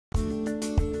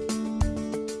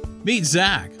Meet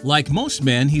Zach. Like most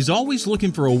men, he's always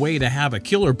looking for a way to have a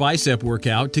killer bicep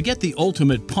workout to get the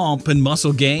ultimate pump and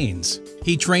muscle gains.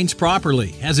 He trains properly,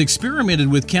 has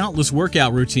experimented with countless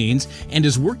workout routines, and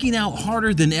is working out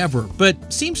harder than ever,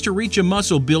 but seems to reach a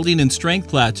muscle building and strength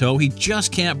plateau he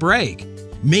just can't break.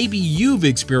 Maybe you've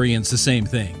experienced the same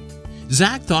thing.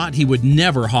 Zach thought he would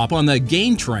never hop on the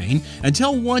gain train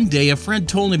until one day a friend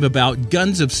told him about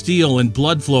Guns of Steel and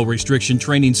blood flow restriction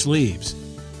training sleeves.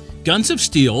 Guns of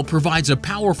Steel provides a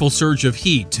powerful surge of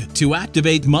heat to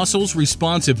activate muscles'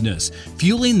 responsiveness,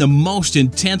 fueling the most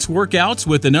intense workouts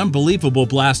with an unbelievable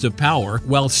blast of power,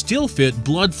 while SteelFit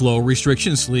blood flow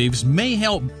restriction sleeves may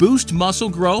help boost muscle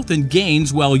growth and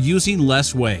gains while using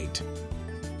less weight.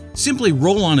 Simply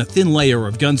roll on a thin layer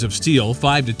of Guns of Steel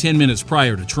 5 to 10 minutes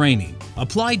prior to training.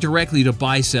 Apply directly to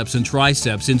biceps and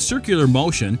triceps in circular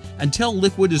motion until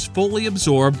liquid is fully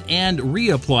absorbed and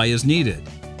reapply as needed.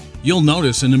 You'll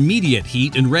notice an immediate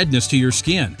heat and redness to your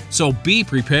skin, so be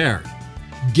prepared.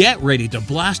 Get ready to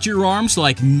blast your arms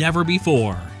like never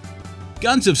before.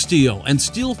 Guns of Steel and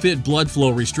SteelFit blood flow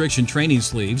restriction training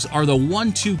sleeves are the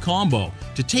 1-2 combo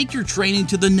to take your training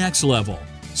to the next level.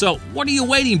 So what are you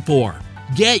waiting for?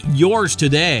 Get yours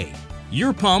today.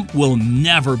 Your pump will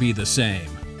never be the same.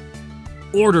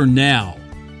 Order now.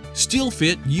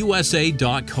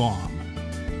 SteelFitUSA.com